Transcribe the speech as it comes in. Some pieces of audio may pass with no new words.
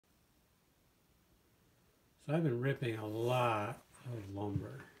So I've been ripping a lot of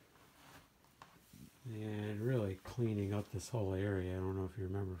lumber and really cleaning up this whole area. I don't know if you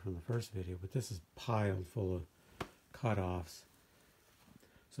remember from the first video, but this is piled full of cutoffs.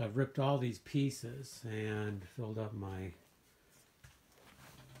 So I've ripped all these pieces and filled up my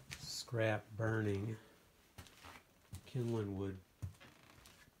scrap burning kindling wood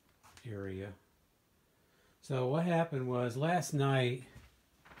area. So what happened was last night,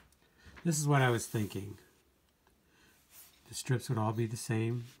 this is what I was thinking. The strips would all be the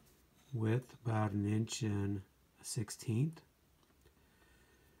same width, about 1 1/16".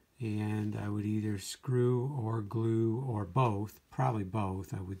 And I would either screw or glue or both, probably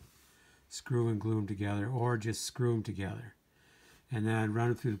both. I would screw and glue them together or just screw them together. And then I'd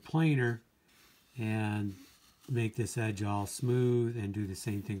run it through the planer and make this edge all smooth and do the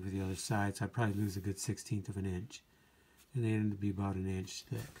same thing for the other side. So I'd probably lose a good 1/16 of an inch. And they ended up being about 1 inch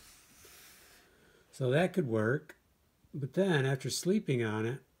thick. So that could work. But then after sleeping on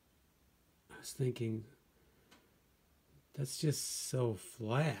it, I was thinking, that's just so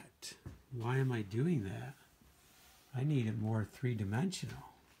flat. Why am I doing that? I need it more three-dimensional.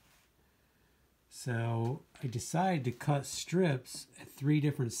 So I decided to cut strips at 3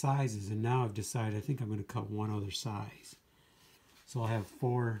 different sizes, and now I've decided I think I'm going to cut one other size. So I'll have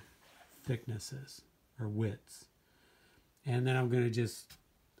 4 thicknesses or widths. And then I'm going to just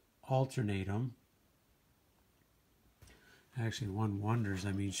alternate them. Actually, one wonders,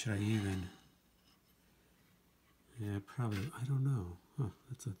 I mean, should I even... Yeah, probably, I don't know. Huh,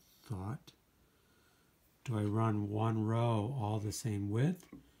 that's a thought. Do I run one row all the same width?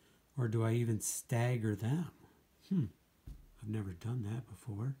 Or do I even stagger them? I've never done that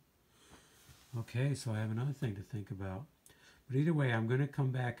before. Okay, so I have another thing to think about. But either way, I'm going to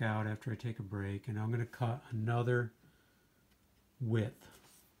come back out after I take a break, and I'm going to cut another width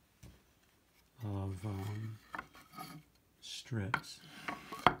of strips.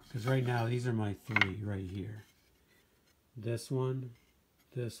 Because right now, these are my 3 right here. This one,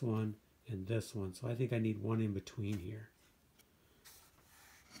 and this one. So I think I need one in between here.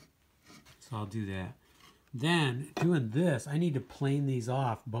 So I'll do that. Then, doing this, I need to plane these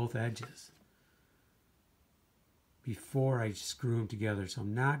off both edges before I screw them together. So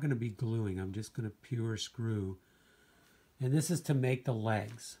I'm not going to be gluing. I'm just going to pure screw. And this is to make the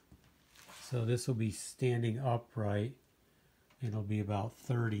legs. So this will be standing upright. It'll be about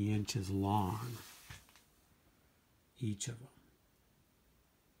 30 inches long, each of them.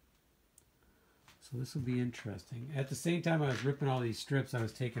 So this will be interesting. At the same time I was ripping all these strips, I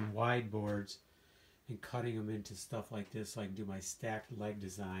was taking wide boards and cutting them into stuff like this so I can do my stacked leg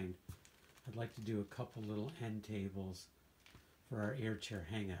design. I'd like to do a couple little end tables for our air chair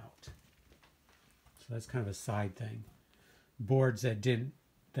hangout. So that's kind of a side thing. Boards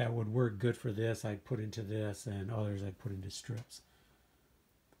that would work good for this, I'd put into this, and others I'd put into strips.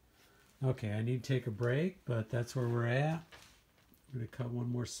 Okay, I need to take a break, but that's where we're at. I'm going to cut one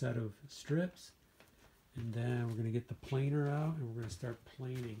more set of strips, and then we're going to get the planer out, and we're going to start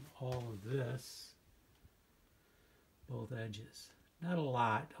planing all of this, both edges. Not a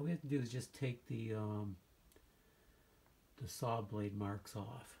lot. All we have to do is just take the saw blade marks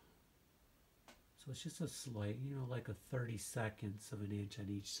off. So it's just a slight, like a 32nds of an inch on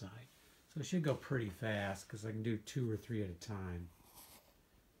each side. So it should go pretty fast because I can do 2 or 3 at a time.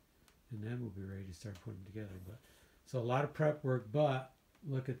 And then we'll be ready to start putting them together. So a lot of prep work, but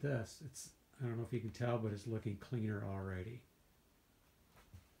look at this. I don't know if you can tell, but it's looking cleaner already.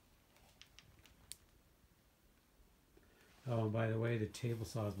 Oh, and by the way, the table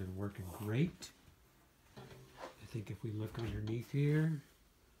saw has been working great. I think if we look underneath here,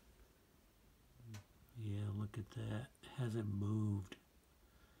 yeah, look at that. It hasn't moved.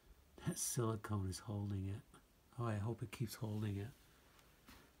 That silicone is holding it. Oh, I hope it keeps holding it.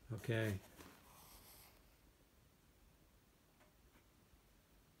 Okay.